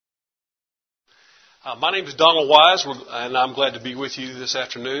My name is Donald Wise, and I'm glad to be with you this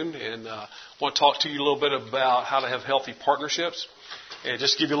afternoon. And want to talk to you a little bit about how to have healthy partnerships. And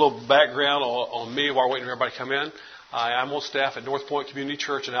just to give you a little background on me while we're waiting for everybody to come in. I'm on staff at North Point Community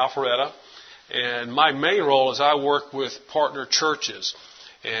Church in Alpharetta. And my main role is I work with partner churches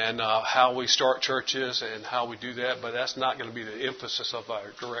and how we start churches and how we do that. But that's not going to be the emphasis of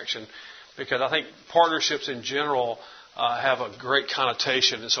our direction, because I think partnerships in general have a great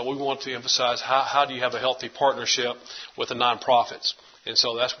connotation, and so we want to emphasize how do you have a healthy partnership with the nonprofits. And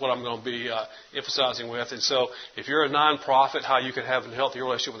so that's what I'm going to be emphasizing with. And so if you're a nonprofit, how you can have a healthy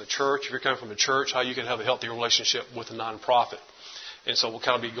relationship with a church. If you're coming from a church, how you can have a healthy relationship with a nonprofit. And so we'll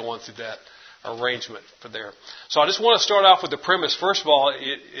kind of be going through that arrangement for there. So I just want to start off with the premise. First of all,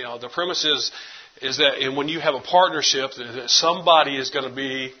 the premise is that when you have a partnership, that somebody is going to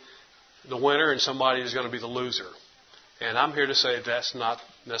be the winner and somebody is going to be the loser. And I'm here to say that's not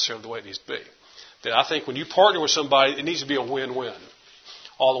necessarily the way it needs to be. That I think when you partner with somebody, it needs to be a win-win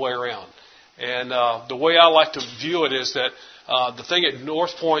all the way around. And the way I like to view it is that the thing at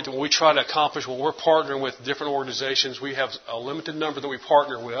North Point that we try to accomplish when we're partnering with different organizations, we have a limited number that we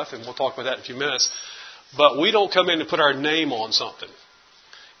partner with, and we'll talk about that in a few minutes. But we don't come in and put our name on something.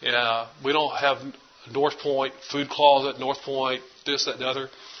 We don't have North Point Food Closet, North Point this, that, and the other.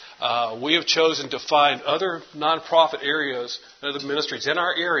 We have chosen to find other nonprofit areas, other ministries in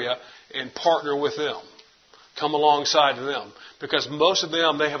our area, and partner with them, come alongside of them. Because most of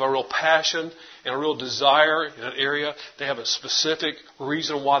them, they have a real passion and a real desire in an area. They have a specific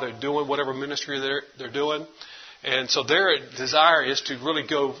reason why they're doing whatever ministry they're doing. And so their desire is to really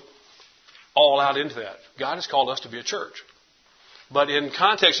go all out into that. God has called us to be a church. But in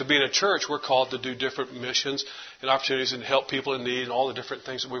context of being a church, we're called to do different missions and opportunities and help people in need and all the different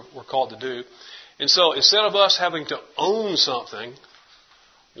things that we're called to do. And so instead of us having to own something,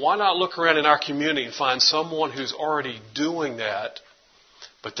 why not look around in our community and find someone who's already doing that,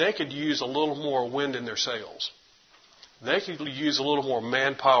 but they could use a little more wind in their sails. They could use a little more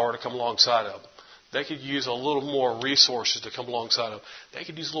manpower to come alongside of them. They could use a little more resources to come alongside of them. They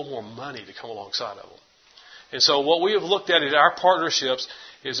could use a little more money to come alongside of them. And so what we have looked at in our partnerships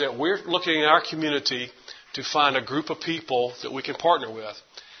is that we're looking in our community to find a group of people that we can partner with.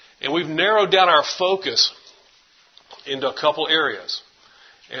 And we've narrowed down our focus into a couple areas.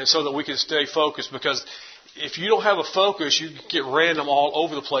 And so that we can stay focused, because if you don't have a focus, you get random all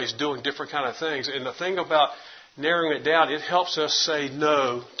over the place doing different kind of things. And the thing about narrowing it down, it helps us say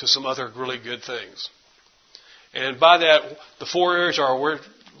no to some other really good things. And by that, the four areas are we're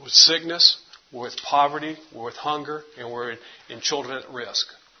with sickness, we're with poverty, we're with hunger, and we're in children at risk.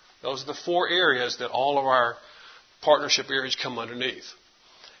 Those are the four areas that all of our partnership areas come underneath.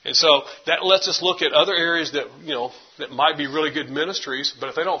 And so that lets us look at other areas that, that might be really good ministries, but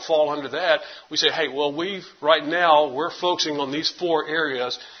if they don't fall under that, we say, hey, well, right now, we're focusing on these four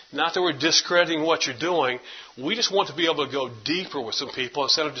areas. Not that we're discrediting what you're doing. We just want to be able to go deeper with some people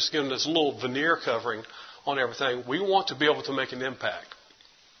instead of just giving this little veneer covering on everything. We want to be able to make an impact.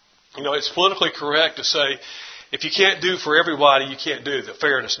 It's politically correct to say, if you can't do for everybody, you can't do, the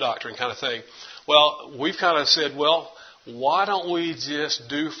fairness doctrine kind of thing. Well, we've kind of said, well, why don't we just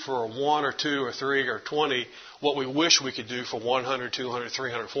do for 1 or 2 or 3 or 20 what we wish we could do for 100, 200,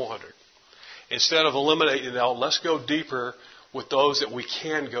 300, 400? Instead of eliminating it all, let's go deeper with those that we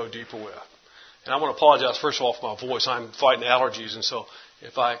can go deeper with. And I want to apologize, first of all, for my voice. I'm fighting allergies, and so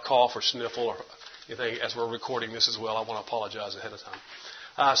if I cough or sniffle or anything as we're recording this as well, I want to apologize ahead of time.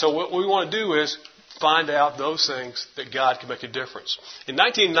 So what we want to do is find out those things that God can make a difference. In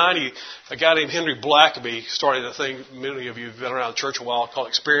 1990, a guy named Henry Blackaby started a thing, many of you have been around the church a while, called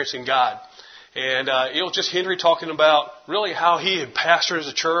Experiencing God. And it was just Henry talking about really how he had pastored as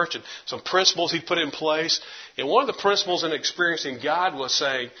a church and some principles he put in place. And one of the principles in Experiencing God was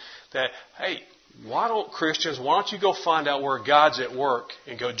saying that, hey, why don't you go find out where God's at work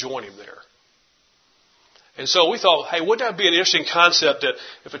and go join Him there? And so we thought, hey, wouldn't that be an interesting concept that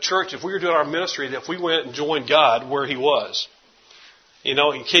if we were doing our ministry, that if we went and joined God where He was? And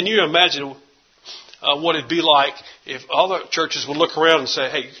can you imagine what it'd be like if all the churches would look around and say,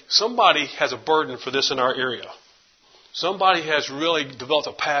 hey, somebody has a burden for this in our area. Somebody has really developed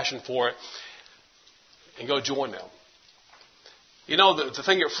a passion for it, and go join them. The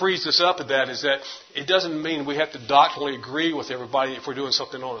thing that frees us up at that is that it doesn't mean we have to doctrinally agree with everybody if we're doing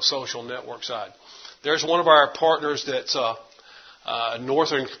something on a social network side. There's one of our partners that's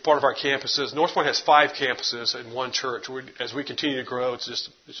northern part of our campuses. North Point has 5 campuses in one church. As we continue to grow, it's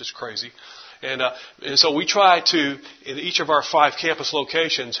just crazy. And so we try to, in each of our 5 campus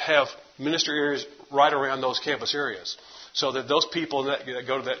locations, have ministry areas right around those campus areas. so that those people that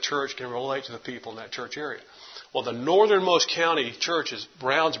go to that church can relate to the people in that church area. Well, the northernmost county church is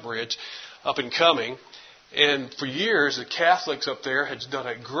Brownsbridge, up and coming. And for years, the Catholics up there had done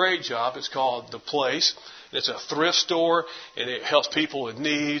a great job. It's called The Place. It's a thrift store, and it helps people with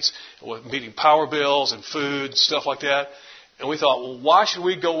needs, with meeting power bills and food, stuff like that. And we thought, well, why should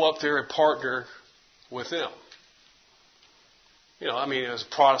we go up there and partner with them? As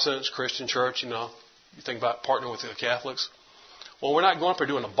Protestants, Christian church, you think about partnering with the Catholics. Well, we're not going up there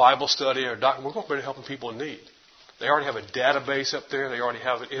doing a Bible study or doctrine. We're going up there helping people in need. They already have a database up there. They already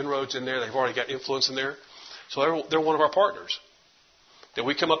have inroads in there. They've already got influence in there. So they're one of our partners. That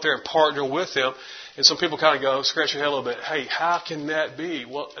we come up there and partner with them. And some people kind of go, scratch your head a little bit. Hey, how can that be?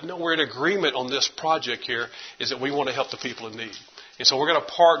 Well, no, we're in agreement on this project here, is that we want to help the people in need. And so we're going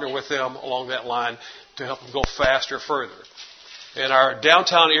to partner with them along that line to help them go faster, further. In our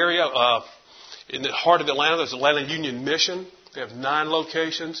downtown area, in the heart of Atlanta, there's Atlanta Union Mission. They have 9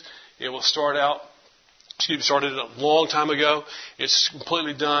 locations. It will started a long time ago. It's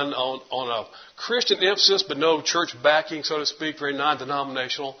completely done on a Christian emphasis, but no church backing, so to speak, very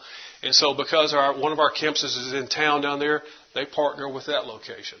non-denominational. And so because one of our campuses is in town down there, they partner with that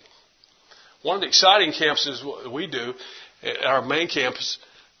location. One of the exciting campuses we do at our main campus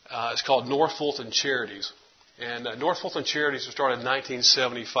is called North Fulton Charities. And North Fulton Charities was started in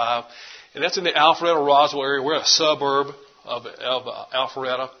 1975. And that's in the Alpharetta-Roswell area. We're a suburb of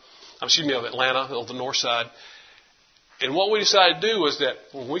Atlanta, on the north side. And what we decided to do was that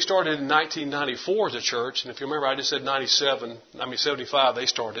when we started in 1994 as a church, and if you remember, I just said 75 they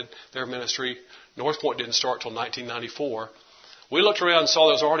started their ministry. North Point didn't start until 1994. We looked around and saw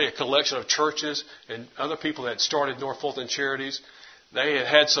there was already a collection of churches and other people that had started North Fulton Charities. They had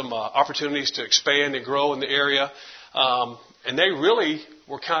had some opportunities to expand and grow in the area. And they really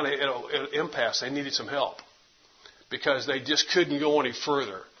were kind of at an impasse. They needed some help because they just couldn't go any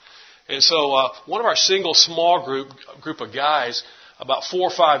further. And so one of our single small group of guys about 4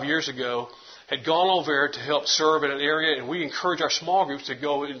 or 5 years ago had gone over there to help serve in an area, and we encourage our small groups to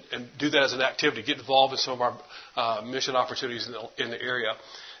go and do that as an activity, get involved in some of our mission opportunities in the area.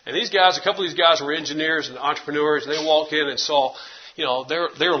 And these guys, a couple of these guys were engineers and entrepreneurs, and they walked in and saw,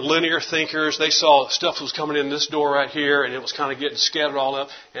 they're linear thinkers. They saw stuff was coming in this door right here, and it was kind of getting scattered all up.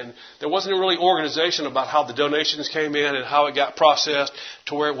 And there wasn't really organization about how the donations came in and how it got processed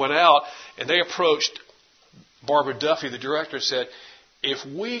to where it went out. And they approached Barbara Duffy, the director, and said, if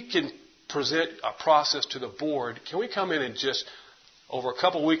we can present a process to the board, can we come in and just, over a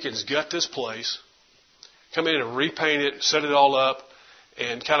couple of weekends, gut this place, come in and repaint it, set it all up,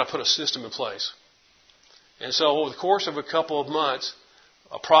 and kind of put a system in place. And so over the course of a couple of months,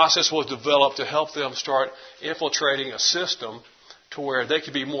 a process was developed to help them start infiltrating a system to where they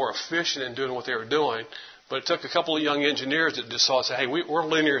could be more efficient in doing what they were doing. But it took a couple of young engineers that just saw, hey, we're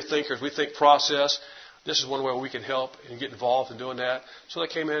linear thinkers. We think process. This is one way we can help and get involved in doing that. So they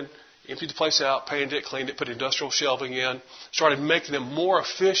came in, emptied the place out, painted it, cleaned it, put industrial shelving in, started making them more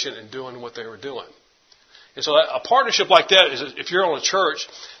efficient in doing what they were doing. And so a partnership like that is, if you're on a church,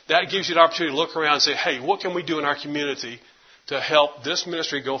 that gives you an opportunity to look around and say, hey, what can we do in our community to help this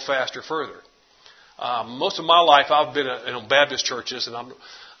ministry go faster, further? Most of my life I've been in Baptist churches, and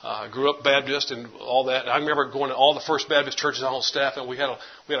I grew up Baptist and all that. And I remember going to all the First Baptist churches on staff, and we had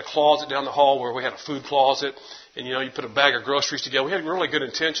a closet down the hall where we had a food closet, and you put a bag of groceries together. We had really good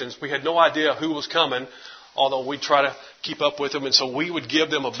intentions. We had no idea who was coming, although we'd try to keep up with them. And so we would give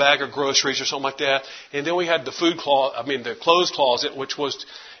them a bag of groceries or something like that. And then we had the the clothes closet, which was,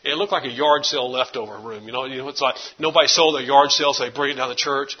 it looked like a yard sale leftover room. It's like nobody sold their yard sale, so they bring it down to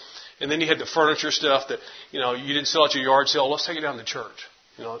church. And then you had the furniture stuff that, you didn't sell at your yard sale. Let's take it down to church.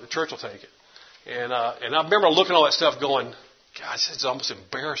 The church will take it. And I remember looking at all that stuff going, gosh, it's almost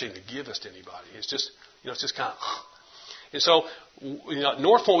embarrassing to give this to anybody. It's just, it's just kind of, and so, at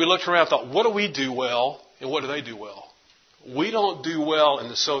North Point, we looked around and thought, what do we do well and what do they do well? We don't do well in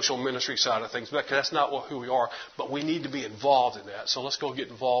the social ministry side of things because that's not who we are, but we need to be involved in that. So let's go get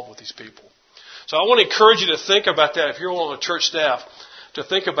involved with these people. So I want to encourage you to think about that if you're on a church staff, to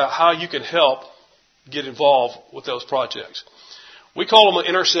think about how you can help get involved with those projects. We call them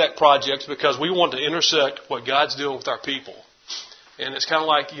intersect projects because we want to intersect what God's doing with our people. And it's kind of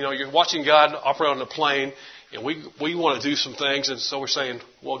like, you're watching God operate on a plane, and we want to do some things, and so we're saying,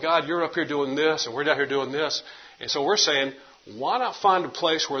 well, God, you're up here doing this, and we're down here doing this. And so we're saying, why not find a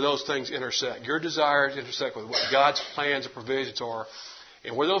place where those things intersect? Your desires intersect with what God's plans and provisions are.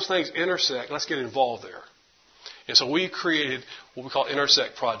 And where those things intersect, let's get involved there. And so we created what we call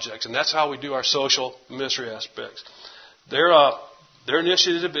intersect projects, and that's how we do our social ministry aspects. They're Their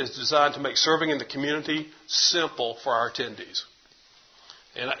initiative is designed to make serving in the community simple for our attendees.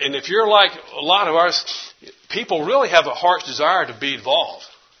 And if you're like a lot of us, people really have a heart's desire to be involved.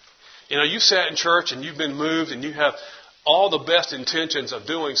 You know, you sat in church and you've been moved and you have all the best intentions of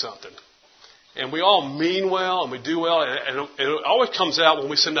doing something. And we all mean well and we do well. And it always comes out when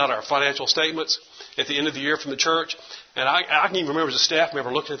we send out our financial statements at the end of the year from the church. And I can even remember as a staff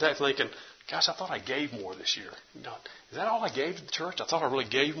member looking at that thinking, gosh, I thought I gave more this year. You know, is that all I gave to the church? I thought I really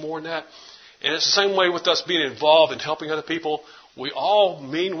gave more than that. And it's the same way with us being involved and helping other people. We all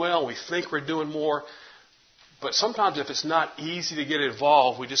mean well. We think we're doing more. But sometimes if it's not easy to get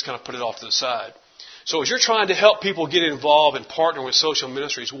involved, we just kind of put it off to the side. So as you're trying to help people get involved and partner with social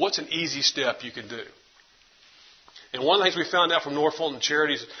ministries, what's an easy step you can do? And one of the things we found out from North Fulton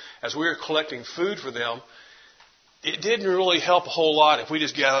Charities as we were collecting food for them, it didn't really help a whole lot if we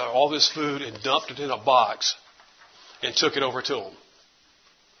just gathered all this food and dumped it in a box and took it over to them.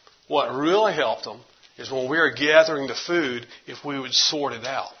 What really helped them is when we were gathering the food, if we would sort it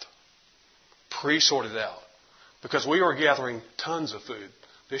out, pre-sort it out. Because we were gathering tons of food.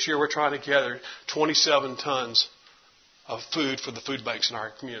 This year we're trying to gather 27 tons of food for the food banks in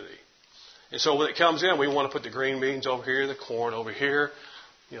our community. And so when it comes in, we want to put the green beans over here, the corn over here,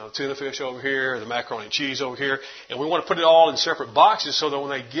 you know, tuna fish over here, the macaroni and cheese over here. And we want to put it all in separate boxes so that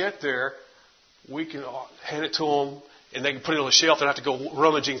when they get there, we can hand it to them and they can put it on the shelf. They don't have to go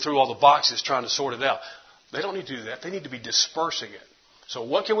rummaging through all the boxes trying to sort it out. They don't need to do that. They need to be dispersing it. So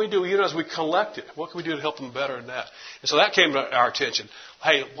what can we do, even as we collect it? What can we do to help them better than that? And so that came to our attention.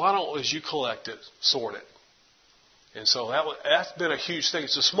 Hey, why don't, as you collect it, sort it? And so that's been a huge thing.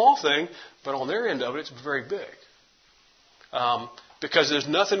 It's a small thing, but on their end of it, it's very big. Because there's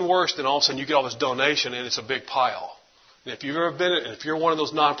nothing worse than all of a sudden you get all this donation and it's a big pile. And if you've ever been, and if you're one of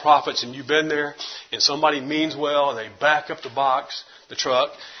those nonprofits and you've been there and somebody means well and they back up the truck,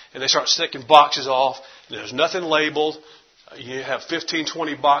 and they start sticking boxes off and there's nothing labeled, you have 15,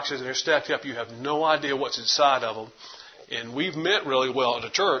 20 boxes and they're stacked up, you have no idea what's inside of them. And we've meant really well at a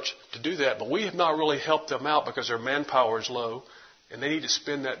church to do that, but we have not really helped them out because their manpower is low and they need to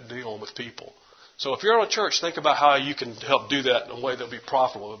spend that deal with people. So if you're in a church, think about how you can help do that in a way that will be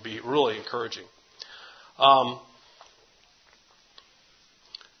profitable. It would be really encouraging.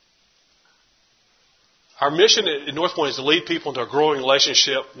 Our mission at North Point is to lead people into a growing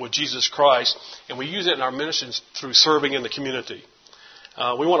relationship with Jesus Christ, and we use it in our missions through serving in the community.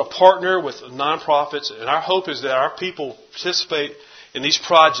 We want to partner with nonprofits, and our hope is that our people participate in these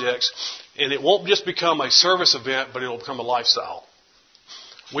projects, and it won't just become a service event, but it will become a lifestyle.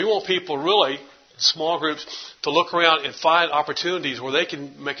 We want people really, small groups, to look around and find opportunities where they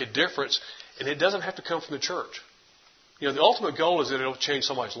can make a difference, and it doesn't have to come from the church. You know, the ultimate goal is that it will change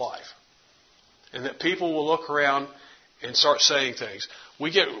somebody's life. And that people will look around and start saying things. We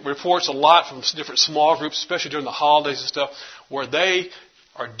get reports a lot from different small groups, especially during the holidays and stuff, where they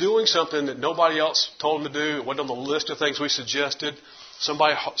are doing something that nobody else told them to do. It wasn't on the list of things we suggested.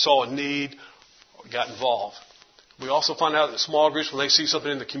 Somebody saw a need, got involved. We also find out that small groups, when they see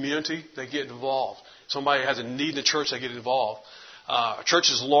something in the community, they get involved. Somebody has a need in the church, they get involved. A church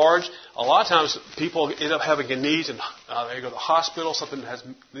is large. A lot of times people end up having a need and they go to the hospital, something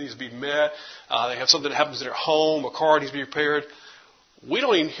needs to be met. They have something that happens in their home, a car needs to be repaired. We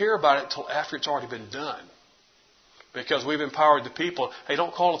don't even hear about it until after it's already been done. Because we've empowered the people. Hey,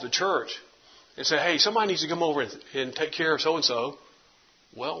 don't call it the church and say, hey, somebody needs to come over and take care of so-and-so.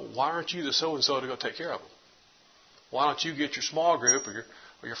 Well, why aren't you the so-and-so to go take care of them? Why don't you get your small group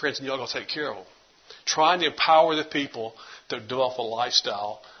or your friends and y'all go take care of them? Trying to empower the people to develop a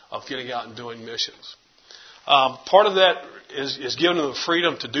lifestyle of getting out and doing missions. Part of that is giving them the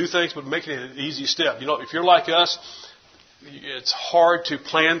freedom to do things, but making it an easy step. You know, if you're like us, it's hard to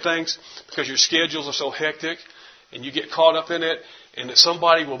plan things because your schedules are so hectic and you get caught up in it, and if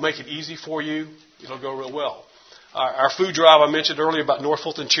somebody will make it easy for you, it'll go real well. Our food drive I mentioned earlier about North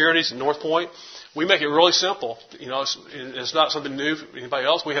Fulton Charities in North Point, we make it really simple. You know, it's not something new for anybody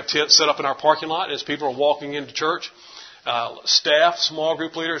else. We have tents set up in our parking lot as people are walking into church. Staff, small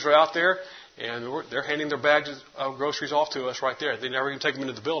group leaders are out there, and they're handing their bags of groceries off to us right there. They never even take them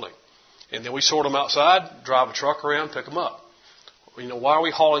into the building. And then we sort them outside, drive a truck around, pick them up. You know, why are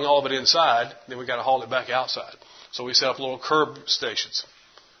we hauling all of it inside? Then we got to haul it back outside. So we set up little curb stations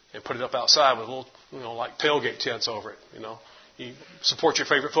and put it up outside with little, you know, like tailgate tents over it, you know. You support your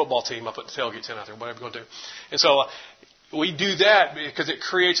favorite football team up at the tailgate tent out there, whatever you're going to do. And so we do that because it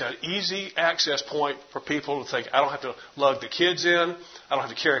creates an easy access point for people to think, I don't have to lug the kids in. I don't have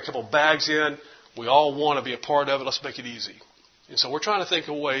to carry a couple bags in. We all want to be a part of it. Let's make it easy. And so we're trying to think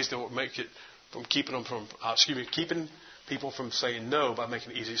of ways that will make it from keeping people from saying no by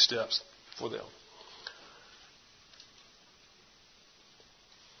making easy steps for them.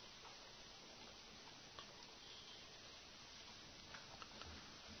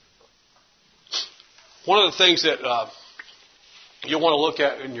 One of the things that you want to look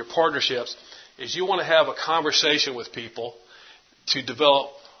at in your partnerships is you want to have a conversation with people to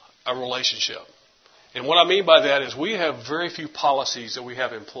develop a relationship. And what I mean by that is we have very few policies that we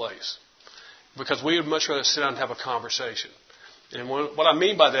have in place because we would much rather sit down and have a conversation. And what I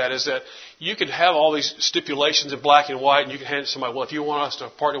mean by that is that you can have all these stipulations in black and white, and you can hand it to somebody, well, if you want us to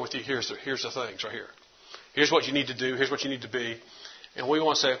partner with you, here's the things right here. Here's what you need to do. Here's what you need to be. And we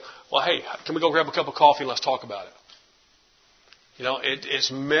want to say, well, hey, can we go grab a cup of coffee and let's talk about it? You know, it's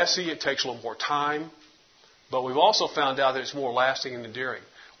messy. It takes a little more time. But we've also found out that it's more lasting and endearing.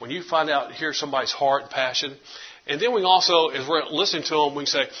 When you find out, hear somebody's heart and passion. And then we also, as we're listening to them, we can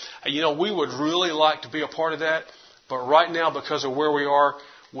say, hey, you know, we would really like to be a part of that. But right now, because of where we are,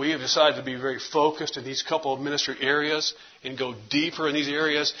 we have decided to be very focused in these couple of ministry areas and go deeper in these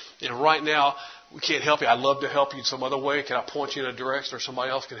areas. And right now, we can't help you. I'd love to help you in some other way. Can I point you in a direction or somebody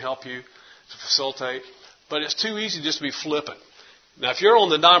else can help you to facilitate? But it's too easy just to be flippant. Now, if you're on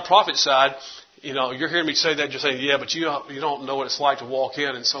the nonprofit side, you know, you're hearing me say that, you're saying, yeah, but you don't know what it's like to walk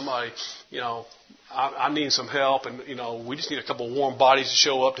in and somebody, you know, I need some help, and, you know, we just need a couple of warm bodies to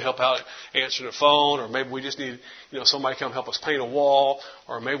show up to help out answering the phone, or maybe we just need, you know, somebody to come help us paint a wall,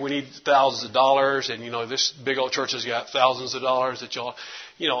 or maybe we need thousands of dollars, and, you know, this big old church has got thousands of dollars that y'all,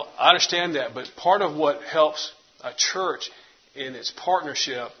 you know, I understand that, but part of what helps a church in its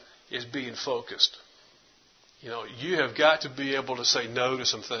partnership is being focused. You know, you have got to be able to say no to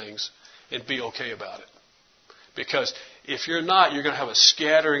some things and be okay about it. Because if you're not, you're going to have a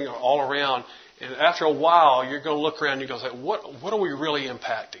scattering all around. And after a while, you're going to look around and you're going to say, what are we really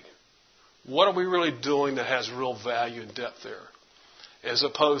impacting? What are we really doing that has real value and depth there? As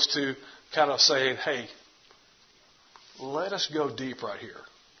opposed to kind of saying, hey, let us go deep right here.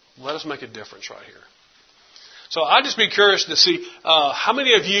 Let us make a difference right here. So I'd just be curious to see how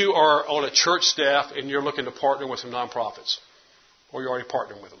many of you are on a church staff and you're looking to partner with some nonprofits? Or you're already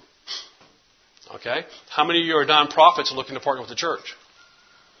partnering with them? Okay. How many of you are nonprofits looking to partner with the church?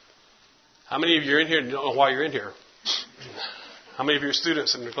 How many of you are in here and don't know why you're in here? How many of you are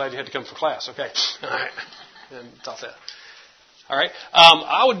students and you're glad you had to come for class? Okay. All right. And talk that. All right.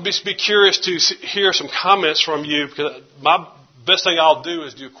 I would just be curious to hear some comments from you, because my best thing I'll do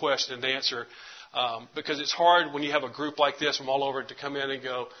is do a question and answer, because it's hard when you have a group like this from all over to come in and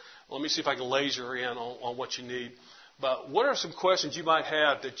go, let me see if I can laser in on what you need. But what are some questions you might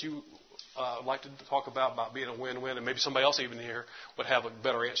have that you like to talk about being a win-win, and maybe somebody else even here would have a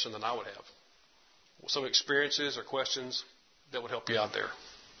better answer than I would have? Some experiences or questions that would help you out there.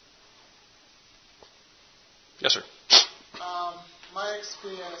 Yes, sir. My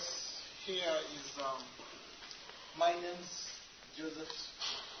experience here is, my name's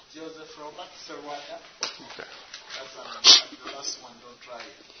Joseph Robert Serwata. Okay. That's the last one, don't try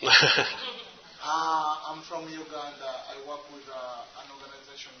it. I'm from Uganda. I work with an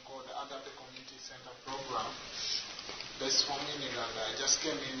organization called the Agape Community Center Program. Based from in Uganda. I just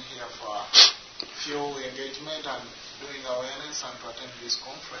came in here for few engagement and doing awareness and to attend this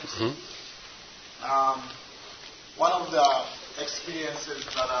conference. Mm-hmm. One of the experiences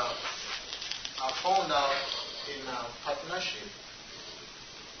that I found out in partnership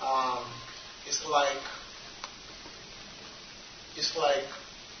is like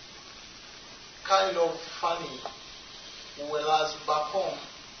kind of funny, whereas back home,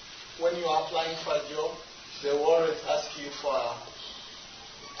 when you are applying for a job, they will always ask you for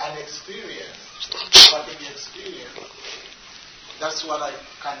an experience, working experience. That's what I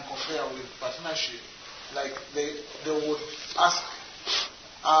can compare with partnership. Like they would ask,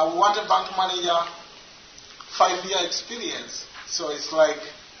 we want a bank manager, 5-year experience. So it's like,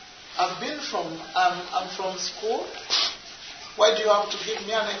 I'm from school. Why do you have to give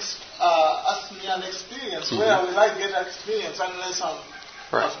me ask me an experience? Mm-hmm. Where will I get experience unless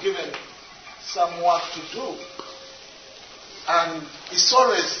I've given some work to do? And it's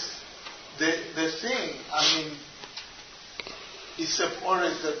always the thing. I mean, it's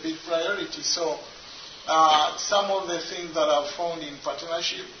always a big priority. So some of the things that I've found in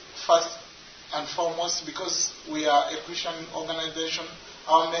partnership, first and foremost, because we are a Christian organization,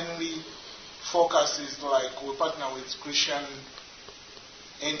 our mainly focus is like we partner with Christian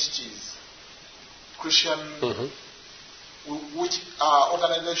entities, Christian, mm-hmm. which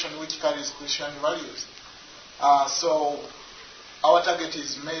organization which carries Christian values. So our target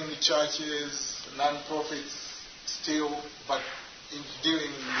is mainly churches, non-profits still, but in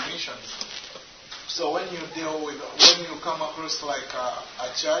dealing with missions. So when you come across like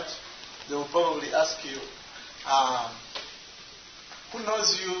a church, they will probably ask you, who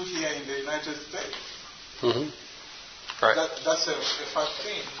knows you here in the United States? Mm-hmm. Right. That's a fact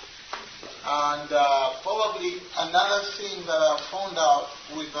thing. And probably another thing that I found out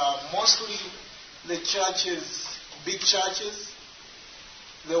with mostly the churches, big churches,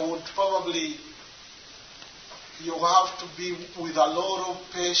 they would probably, you have to be with a lot of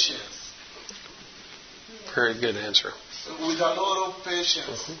patience. Very good answer. With a lot of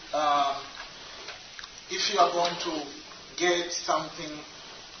patience. Mm-hmm. If you are going to get something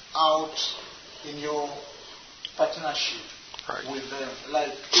out in your partnership with them.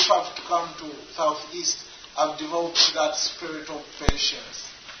 Like if I've come to Southeast, I've developed that spirit of patience.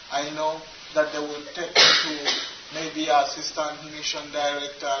 I know that they will take me to maybe assistant mission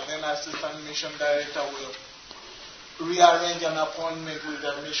director, then assistant mission director will rearrange an appointment with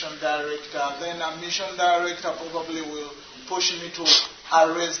the mission director, then a mission director probably will push me to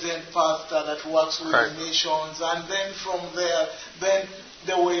a resident pastor that works with the missions, and then from there, then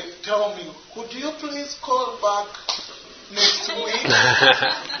they will tell me, could you please call back next week?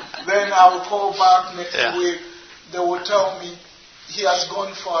 Then I'll call back next week. They will tell me he has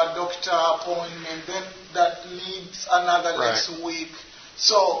gone for a doctor appointment, then that needs another next week.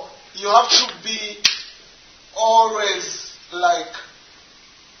 So you have to be always like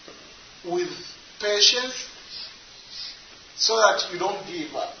with patience so that you don't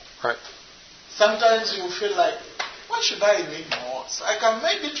give up. Right. Sometimes you feel like, why should I need more? So I can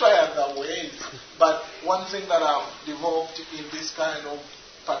maybe try other ways. But one thing that I've developed in this kind of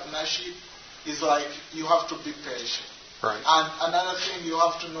partnership is like you have to be patient. Right. And another thing, you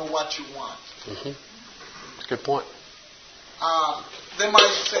have to know what you want. Mm-hmm. Good point. They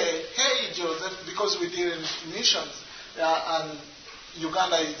might say, hey, Joseph, because we did in missions, and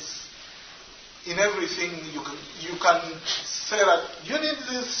Uganda is in everything, you can say that you need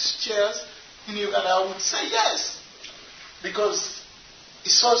these chairs in Uganda. I would say yes, because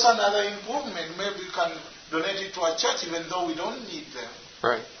it's also another improvement. Maybe you can donate it to a church even though we don't need them.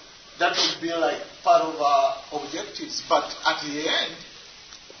 Right. That would be like part of our objectives. But at the end,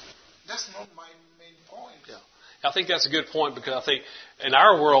 that's not my main point. Yeah. I think that's a good point, because I think in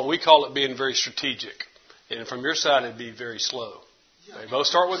our world we call it being very strategic. And from your side it'd be very slow. Yeah. They both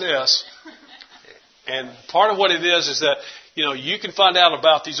start with S. And part of what it is that, you know, you can find out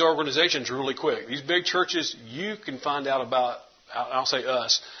about these organizations really quick. These big churches, you can find out about, I'll say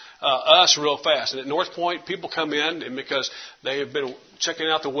us real fast. And at North Point, people come in and because they have been checking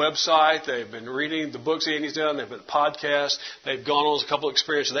out the website, they've been reading the books Andy's done, they've been podcasts, they've gone on a couple of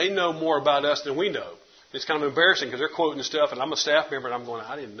experiences. They know more about us than we know. It's kind of embarrassing because they're quoting stuff, and I'm a staff member, and I'm going,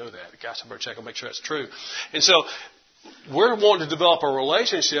 I didn't know that. Gosh, I better check and make sure that's true. And so we're wanting to develop a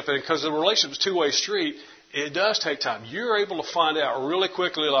relationship, and because the relationship is a two-way street, it does take time. You're able to find out really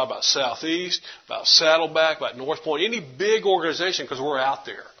quickly a lot about Southeast, about Saddleback, about North Point, any big organization, because we're out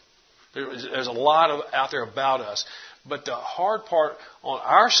there. There's a lot out there about us. But the hard part on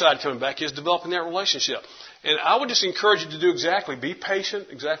our side coming back is developing that relationship. And I would just encourage you to do be patient,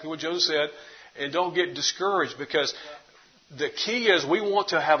 exactly what Joseph said, and don't get discouraged, because the key is we want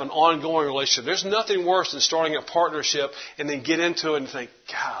to have an ongoing relationship. There's nothing worse than starting a partnership and then get into it and think,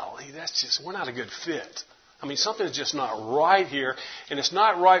 golly, we're not a good fit. I mean, something's just not right here. And it's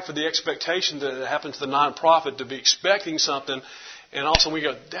not right for the expectation that happens to the nonprofit to be expecting something. And also we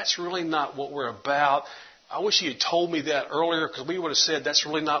go, that's really not what we're about. I wish you had told me that earlier, because we would have said that's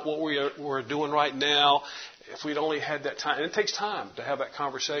really not what we're doing right now if we'd only had that time. And it takes time to have that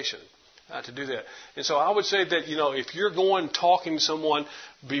conversation. To do that. And so I would say that, you know, if you're talking to someone,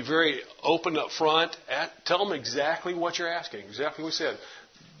 be very open up front. Tell them exactly what you're asking, exactly what we said.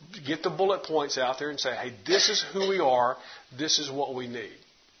 Get the bullet points out there and say, hey, this is who we are. This is what we need.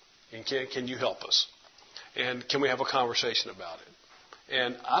 And can you help us? And can we have a conversation about it?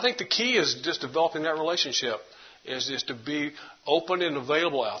 And I think the key is just developing that relationship, is just to be open and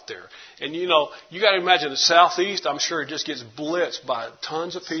available out there. And, you know, you got to imagine the Southeast, I'm sure it just gets blitzed by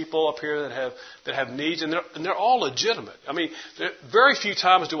tons of people up here that have needs, and they're all legitimate. I mean, very few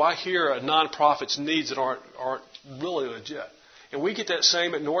times do I hear a nonprofit's needs that aren't really legit. And we get that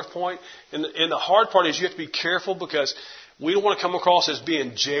same at North Point. And the hard part is you have to be careful, because we don't want to come across as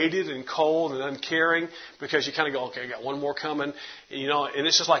being jaded and cold and uncaring, because you kind of go, okay, I got one more coming. And, you know, and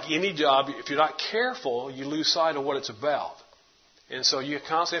it's just like any job. If you're not careful, you lose sight of what it's about. And so you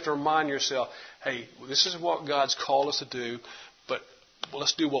constantly have to remind yourself, hey, this is what God's called us to do, but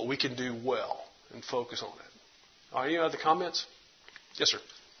let's do what we can do well and focus on it. Any other comments? Yes, sir.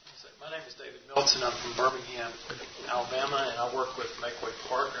 My name is David Milton. I'm from Birmingham, Alabama, and I work with Makeway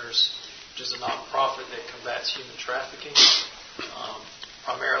Partners. which is a nonprofit that combats human trafficking,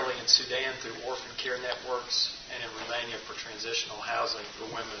 primarily in Sudan through orphan care networks, and in Romania for transitional housing for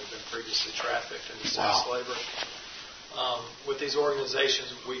women who have been previously trafficked into sex slavery. With these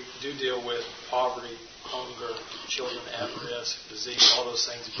organizations, we do deal with poverty, hunger, children at risk, disease, all those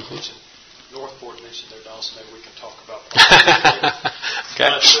things that you mentioned. Northport mentioned there, Dawson. Maybe we can talk about poverty.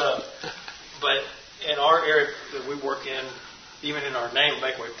 Okay. But in our area that we work in, even in our name,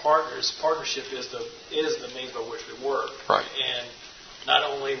 Make-A-Way Partners, partnership is the means by which we work. Right. And not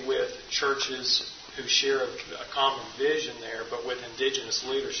only with churches who share a common vision there, but with indigenous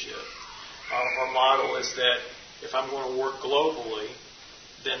leadership. Our model is that if I'm going to work globally,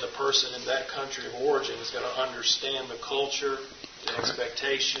 then the person in that country of origin is going to understand the culture, the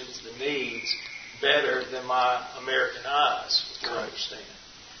expectations, the needs better than my American eyes will understand.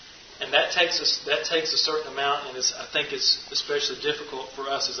 And that takes a certain amount, and I think it's especially difficult for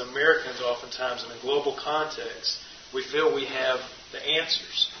us as Americans oftentimes in a global context. We feel we have the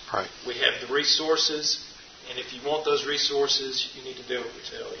answers. Right. We have the resources, and if you want those resources, you need to do what we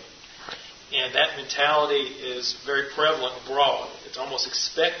tell you. Right. And that mentality is very prevalent abroad. It's almost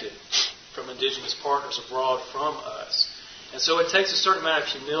expected from indigenous partners abroad from us. And so it takes a certain amount of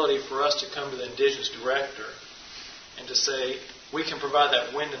humility for us to come to the indigenous director and to say, we can provide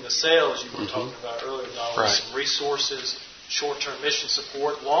that wind in the sails you were talking about earlier, Donald, with some resources, short-term mission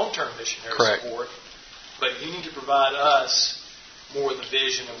support, long-term missionary support, but you need to provide us more of the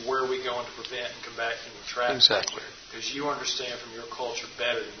vision of where we go to prevent and combat human trafficking. Exactly. Because you understand from your culture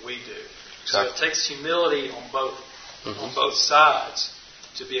better than we do. Exactly. So it takes humility on both sides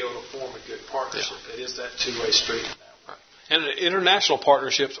to be able to form a good partnership. Yeah. It is that two-way street. And international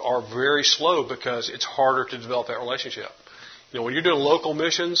partnerships are very slow because it's harder to develop that relationship. You know, when you're doing local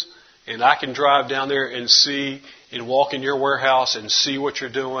missions, and I can drive down there and see and walk in your warehouse and see what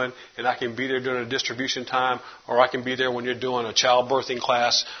you're doing, and I can be there during a distribution time, or I can be there when you're doing a childbirthing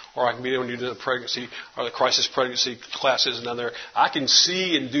class, or I can be there when you're doing a pregnancy or the crisis pregnancy classes down there. I can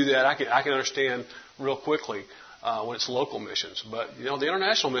see and do that. I can understand real quickly when it's local missions. But, you know, the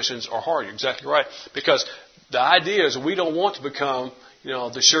international missions are hard. You're exactly right. Because the idea is we don't want to become, you know,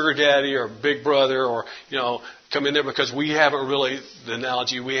 the sugar daddy or big brother or, you know, come in there because we haven't really, the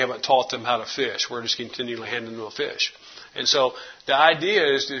analogy, we haven't taught them how to fish. We're just continually handing them a fish. And so the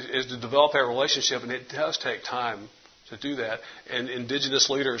idea is to develop that relationship, and it does take time to do that. And indigenous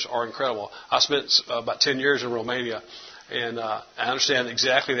leaders are incredible. I spent about 10 years in Romania, and I understand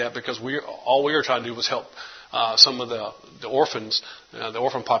exactly that because all we were trying to do was help some of the orphans. The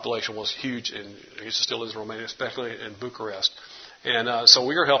orphan population was huge, and it still is in Romania, especially in Bucharest. And so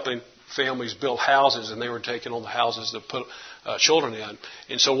we were helping families build houses, and they were taking on the houses to put children in.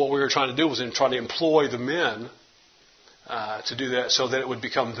 And so what we were trying to do was trying to employ the men to do that so that it would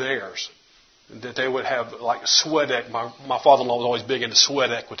become theirs. That they would have like sweat equity. My father-in-law was always big into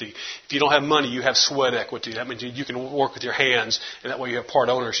sweat equity. If you don't have money, you have sweat equity. That means you can work with your hands, and that way you have part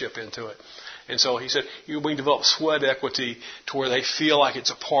ownership into it. And so he said, we can develop sweat equity to where they feel like it's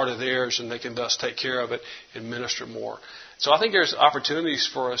a part of theirs, and they can thus take care of it and minister more. So I think there's opportunities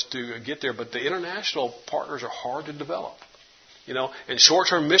for us to get there, but the international partners are hard to develop. You know, and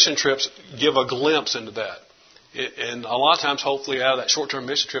short-term mission trips give a glimpse into that. And a lot of times, hopefully, out of that short-term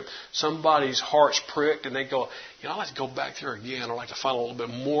mission trip, somebody's heart's pricked, and they go, you know, I'd like to go back there again. I'd like to find a little bit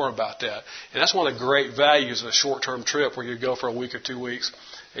more about that. And that's one of the great values of a short-term trip where you go for a week or 2 weeks,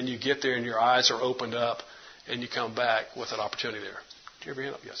 and you get there and your eyes are opened up, and you come back with an opportunity there. Do you have your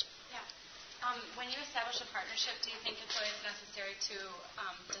hand up? Yes. When you establish a partnership, do you think it's always necessary to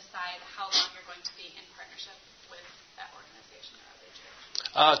decide how long you're going to be in partnership with that organization or other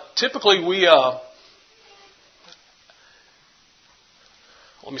church? Typically,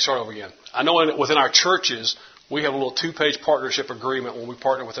 let me start over again. I know within our churches, we have a little 2-page partnership agreement when we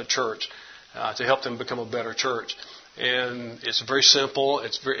partner with a church to help them become a better church. And it's very simple.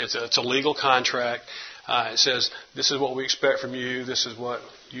 It's a legal contract. It says, this is what we expect from you. This is what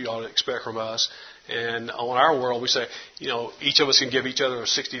you ought to expect from us. And on our world, we say, you know, each of us can give each other a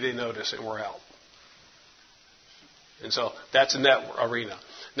 60-day notice and we're out. And so that's in that arena.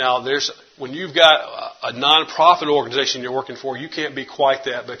 Now, when you've got a nonprofit organization you're working for, you can't be quite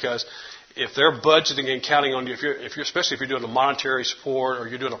that because if they're budgeting and counting on you, especially if you're doing a monetary support or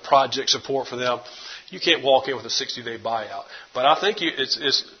you're doing a project support for them, you can't walk in with a 60-day buyout. But I think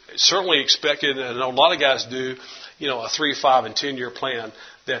it's certainly expected, and a lot of guys do, you know, a 3, 5, and 10-year plan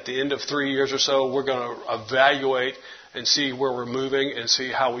that at the end of 3 years or so, we're going to evaluate and see where we're moving and see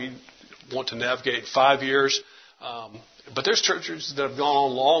how we want to navigate 5 years. But there's churches that have gone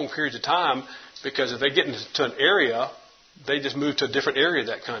on long periods of time because if they get into an area, they just move to a different area of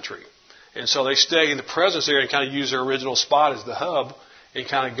that country. And so they stay in the presence area and kind of use their original spot as the hub and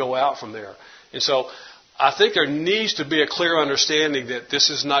kind of go out from there. And so I think there needs to be a clear understanding that this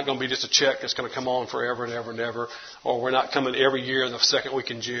is not going to be just a check that's going to come on forever and ever and ever, or we're not coming every year the second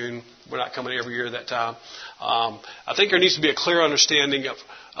week in June. We're not coming every year at that time. I think there needs to be a clear understanding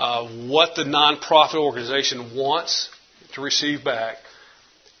of what the nonprofit organization wants to receive back,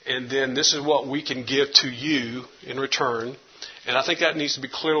 and then this is what we can give to you in return. And I think that needs to be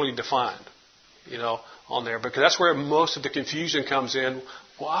clearly defined, on there, because that's where most of the confusion comes in.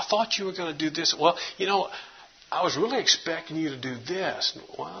 Well, I thought you were going to do this. Well, I was really expecting you to do this.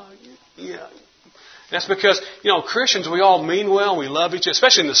 Well, yeah. That's because, Christians, we all mean well, we love each other,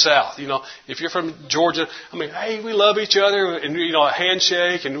 especially in the South. If you're from Georgia, hey, we love each other, and, a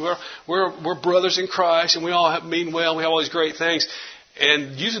handshake, and we're brothers in Christ, and we all mean well, we have all these great things.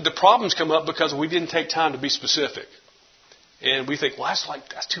 And usually the problems come up because we didn't take time to be specific. And we think, well,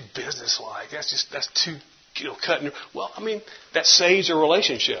 that's too businesslike. That's too, cutting. Well, that saves a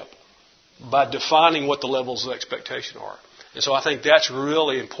relationship by defining what the levels of expectation are. And so I think that's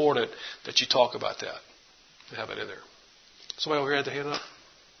really important that you talk about that and have it in there. Somebody over here had the hand up?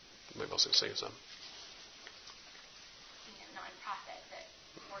 Maybe I'll say something. Nonprofit, but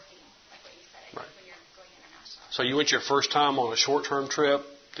working, like what you said, right. When you're going international. So you went your first time on a short-term trip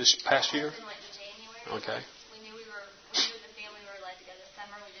this past year? My husband went in January. Okay. We knew the family we were led to go this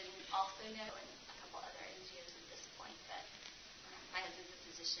summer. We didn't also know, and a couple other NGOs at this point, but my husband's a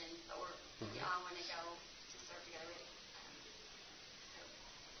physician, but we all want to go to serve together.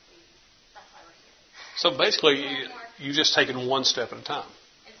 That's why we're here. So basically, you've just taken one step at a time.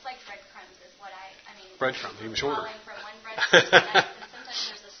 It's like breadcrumbs is what I mean. Breadcrumbs, even shorter. From one breadcrumb to the next, and sometimes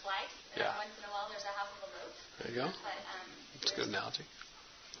there's a slice, and once in a while there's a half of a loaf. There you go. But, that's a good analogy.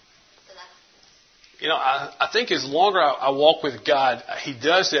 So that's... I think as longer I walk with God, He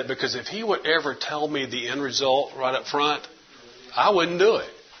does that because if He would ever tell me the end result right up front, I wouldn't do it.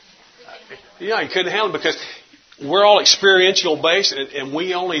 He couldn't handle it because we're all experiential based, and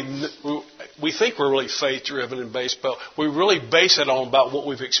we think we're really faith driven and based, but we really base it on about what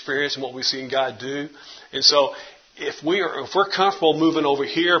we've experienced and what we've seen God do. And so if we're comfortable moving over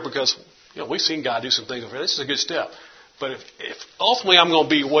here because we've seen God do some things over here, this is a good step. But if ultimately I'm going to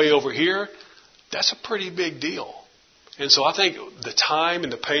be way over here, that's a pretty big deal. And so I think the time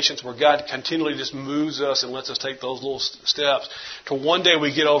and the patience where God continually just moves us and lets us take those little steps to one day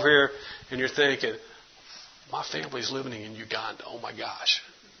we get over here and you're thinking, my family's living in Uganda. Oh my gosh.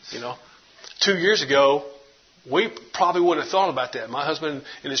 2 years ago, we probably wouldn't have thought about that. My husband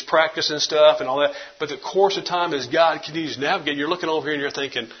in his practice and stuff and all that. But the course of time as God continues to navigate, you're looking over here and you're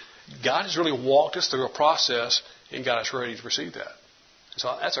thinking, God has really walked us through a process and got us ready to receive that.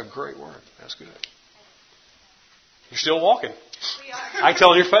 So that's a great word. That's good. You're still walking. We are. I can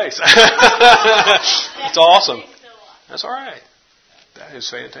tell in your face. It's awesome. That's all right. That is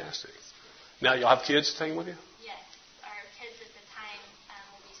fantastic. Now, y'all have kids staying with you? Yes. Our kids at the time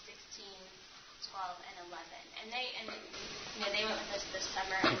will be 16, 12, and 11. And they went with us this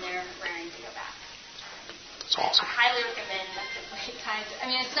summer, and they're raring to go back. That's awesome. I highly recommend. That's a great time.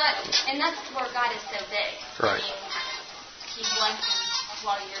 It's not, and that's where God is so big. Right. He blesses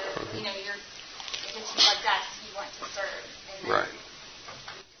while you're, because He loves us, you want to serve. And then right.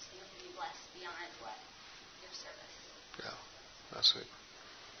 You just want to be blessed beyond what your service. Yeah, that's it.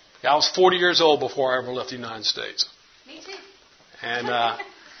 Yeah, I was 40 years old before I ever left the United States. Me too. And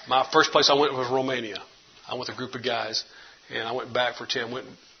my first place I went was Romania. I went with a group of guys, and I went back for 10. Went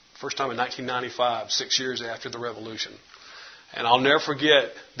first time in 1995, 6 years after the revolution. And I'll never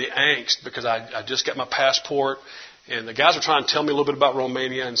forget the angst because I just got my passport, and the guys were trying to tell me a little bit about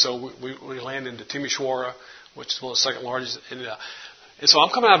Romania, and so we landed into Timișoara, which is one of the second largest. And so I'm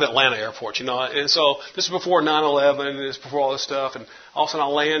coming out of Atlanta airport, and so this is before 9/11, and this is before all this stuff, and all of a sudden I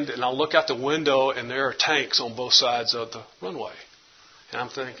land and I look out the window and there are tanks on both sides of the runway. And I'm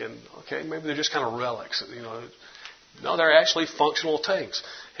thinking, okay, maybe they're just kind of relics, No, they're actually functional tanks.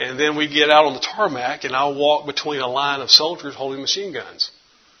 And then we get out on the tarmac and I'll walk between a line of soldiers holding machine guns.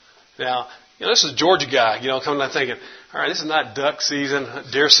 Now, this is a Georgia guy, coming out thinking, all right, this is not duck season,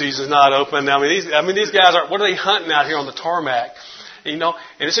 deer season's not open. These guys are, what are they hunting out here on the tarmac? And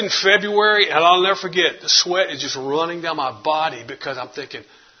it's in February, and I'll never forget, the sweat is just running down my body because I'm thinking,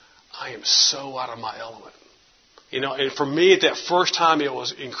 I am so out of my element. And for me at that first time, it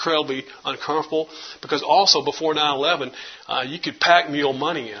was incredibly uncomfortable because also before 9/11, you could pack mule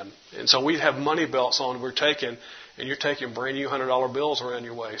money in. And so we'd have money belts on we're taking, and you're taking brand new $100 bills around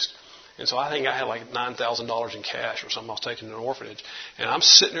your waist. And so I think I had like $9,000 in cash or something I was taking to an orphanage. And I'm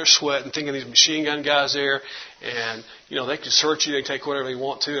sitting there sweating, thinking these machine gun guys there, and, they can search you, they can take whatever they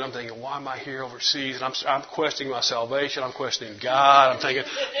want to. And I'm thinking, why am I here overseas? And I'm questioning my salvation. I'm questioning God. I'm thinking,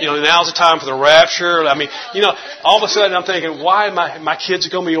 now's the time for the rapture. I mean, all of a sudden I'm thinking, why am my kids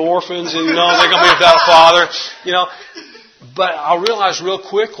are going to be orphans, and, they're going to be without a father, But I realized real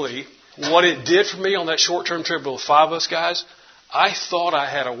quickly what it did for me on that short-term trip with 5 of us guys. I thought I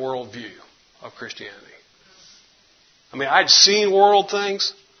had a worldview of Christianity. I mean, I'd seen world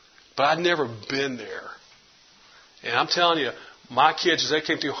things, but I'd never been there. And I'm telling you, my kids, as they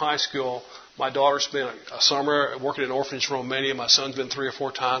came through high school, my daughter spent a summer working in an orphanage in Romania. My son's been 3 or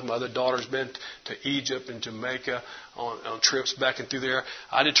 4 times. My other daughter's been to Egypt and Jamaica on trips back and through there.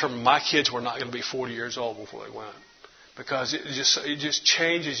 I determined my kids were not going to be 40 years old before they went. Because it just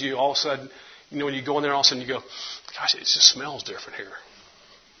changes you all of a sudden. When you go in there, all of a sudden you go, gosh, it just smells different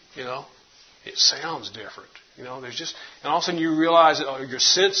here. It sounds different. There's just, and all of a sudden you realize that your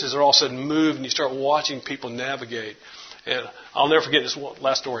senses are all of a sudden moved, and you start watching people navigate. And I'll never forget this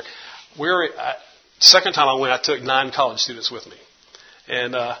last story. Second time I went, I took 9 college students with me,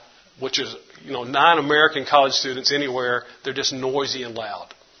 and which is 9 American college students anywhere. They're just noisy and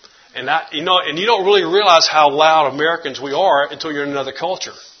loud, and and you don't really realize how loud Americans we are until you're in another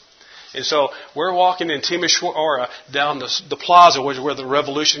culture. And so we're walking in Timișoara down the plaza, which is where the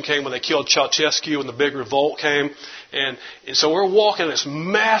revolution came when they killed Ceausescu and the big revolt came. And so we're walking this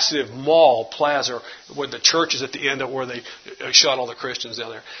massive mall plaza with the churches at the end of where they shot all the Christians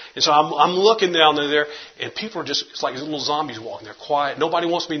down there. And so I'm looking down there, and people are it's like little zombies walking. They're quiet. Nobody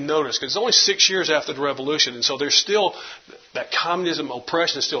wants to be noticed because it's only 6 years after the revolution. And so there's still that communism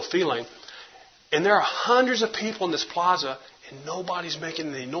oppression is still feeling. And there are hundreds of people in this plaza, and nobody's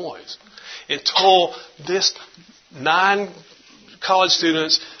making any noise. Until this 9 college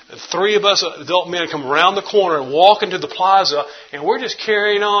students, and 3 of us adult men come around the corner and walk into the plaza, and we're just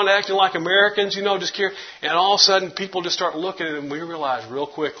carrying on, acting like Americans, just carry. And all of a sudden, people just start looking at it, and we realize real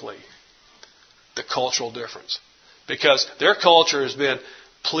quickly the cultural difference. Because their culture has been,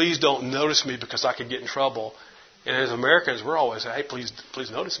 please don't notice me because I could get in trouble. And as Americans, we're always, hey, please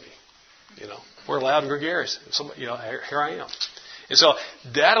notice me. We're loud and gregarious. Here I am. And so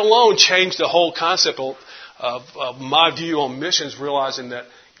that alone changed the whole concept of my view on missions, realizing that,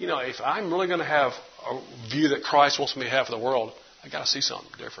 if I'm really going to have a view that Christ wants me to have for the world, I got to see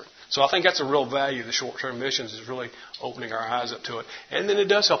something different. So I think that's a real value of the short-term missions, is really opening our eyes up to it. And then it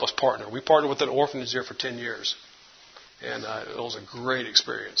does help us partner. We partnered with an orphanage there for 10 years. And it was a great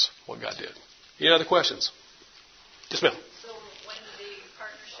experience, what God did. Any other questions? Yes, ma'am.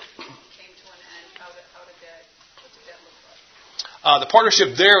 The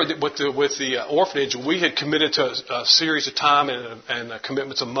partnership there with the orphanage, we had committed to a series of time and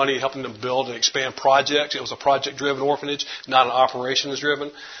commitments of money, helping them build and expand projects. It was a project-driven orphanage, not an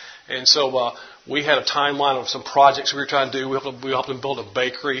operations-driven. And so we had a timeline of some projects we were trying to do. We helped them build a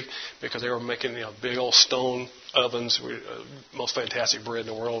bakery because they were making big old stone ovens, most fantastic bread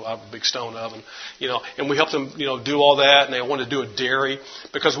in the world, out of a big stone oven, and we helped them, do all that, and they wanted to do a dairy,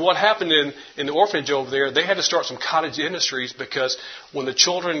 because what happened in the orphanage over there, they had to start some cottage industries, because when the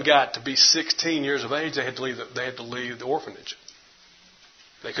children got to be 16 years of age, they had to leave the orphanage.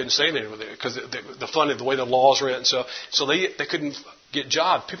 They couldn't stay there because the way the laws were written, so they couldn't get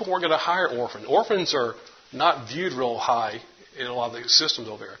jobs. People weren't going to hire orphans. Orphans are not viewed real high in a lot of the systems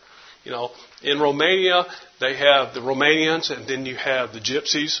over there. In Romania, they have the Romanians, and then you have the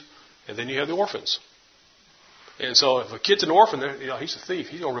gypsies, and then you have the orphans. And so if a kid's an orphan, he's a thief.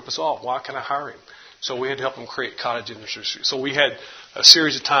 He's going to rip us off. Why can't I hire him? So we had to help them create cottage industries. So we had a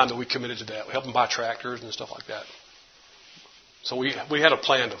series of time that we committed to that. We helped them buy tractors and stuff like that. So we had a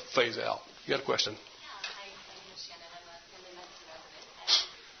plan to phase out. You got a question?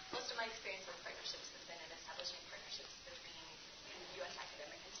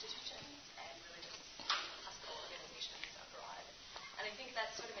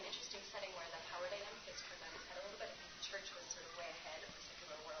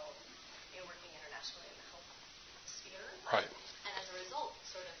 Right. And as a result,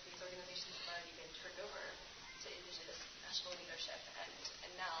 sort of these organizations have already been turned over to indigenous national leadership,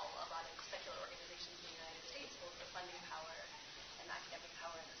 and now a lot of secular organizations in the United States hold the funding power and academic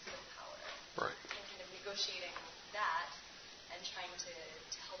power and the skill power. Right. And kind of negotiating that and trying to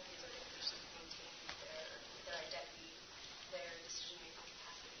help these organizations maintain their identity, their decision-making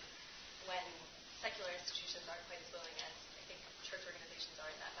capacity, when secular institutions aren't quite as willing as I think church organizations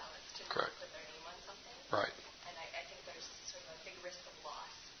are in that balance to put their name on something. Right. I think there's sort of a big risk of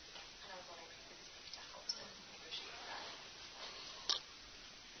loss. And I was wondering if you could speak to how to negotiate that.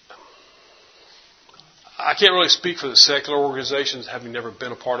 I can't really speak for the secular organizations, having never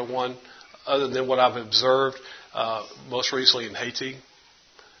been a part of one, other than what I've observed most recently in Haiti.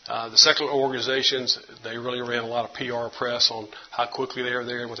 The secular organizations, they really ran a lot of PR press on how quickly they are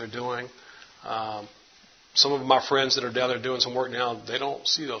there and what they're doing. Some of my friends that are down there doing some work now, they don't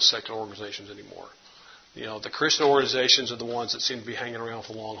see those secular organizations anymore. The Christian organizations are the ones that seem to be hanging around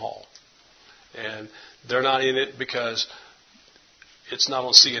for the long haul. And they're not in it because it's not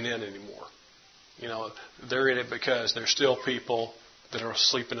on CNN anymore. They're in it because there's still people that are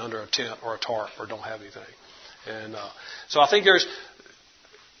sleeping under a tent or a tarp or don't have anything. And so I think it's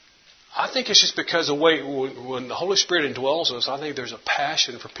just because of the way when the Holy Spirit indwells us, I think there's a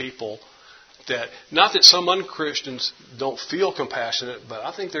passion for people that, not that some un-Christians don't feel compassionate, but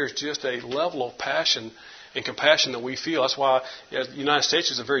I think there's just a level of passion and compassion that we feel. That's why the United States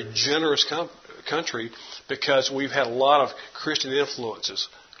is a very generous country, because we've had a lot of Christian influences.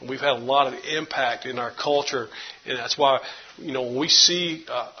 We've had a lot of impact in our culture, and that's why, when we see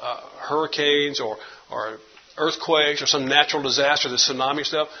hurricanes or earthquakes or some natural disaster, the tsunami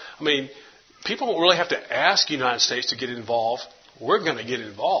stuff, people don't really have to ask the United States to get involved. We're going to get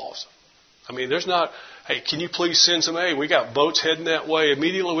involved. There's not, hey, can you please send some aid? We got boats heading that way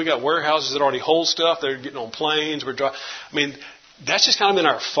immediately. We got warehouses that already hold stuff. They're getting on planes. That's just kind of in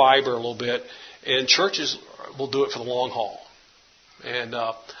our fiber a little bit. And churches will do it for the long haul. And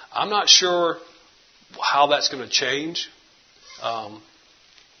I'm not sure how that's going to change. I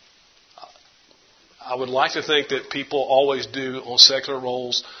would like to think that people always do on secular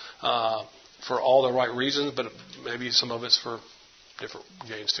roles for all the right reasons, but maybe some of it's for different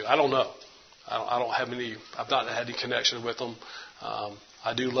gains too. I don't know. I've not had any connection with them.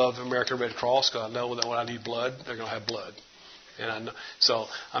 I do love the American Red Cross, because I know that when I need blood, they're going to have blood. So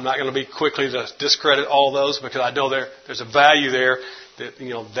I'm not going to be quickly to discredit all those, because I know there's a value there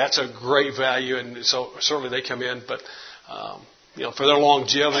that, that's a great value, and so certainly they come in. But for their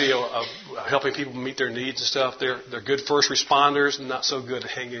longevity of helping people meet their needs and stuff, they're good first responders, and not so good at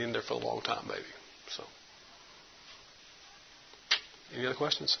hanging in there for a long time, maybe. So, any other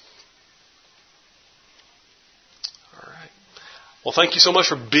questions? All right. Well, thank you so much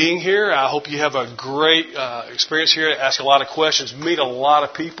for being here. I hope you have a great experience here. Ask a lot of questions, meet a lot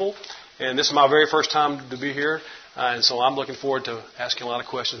of people. And this is my very first time to be here. And so I'm looking forward to asking a lot of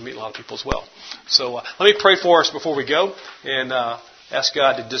questions, meeting a lot of people as well. So let me pray for us before we go, and ask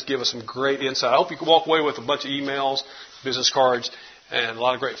God to just give us some great insight. I hope you can walk away with a bunch of emails, business cards, and a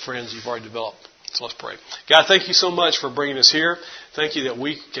lot of great friends you've already developed. So let's pray. God, thank you so much for bringing us here. Thank you that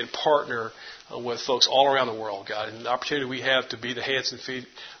we can partner with folks all around the world, God. And the opportunity we have to be the hands and feet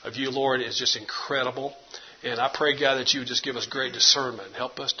of you, Lord, is just incredible. And I pray, God, that you would just give us great discernment.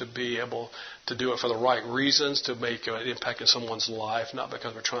 Help us to be able to do it for the right reasons, to make an impact in someone's life, not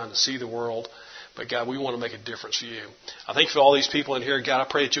because we're trying to see the world, but, God, we want to make a difference for you. I thank you for all these people in here. God, I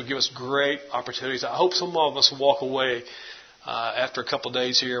pray that you'll give us great opportunities. I hope some of us will walk away after a couple of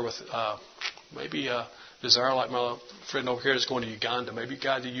days here with maybe a desire, like my friend over here is going to Uganda. Maybe,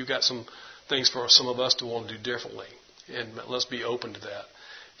 God, you got some things for some of us to want to do differently. And let's be open to that.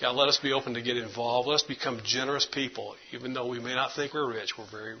 God, let us be open to get involved. Let us become generous people. Even though we may not think we're rich,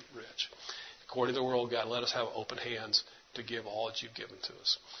 we're very rich. According to the world, God, let us have open hands to give all that you've given to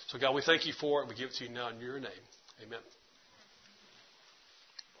us. So, God, we thank you for it. We give it to you now in your name. Amen.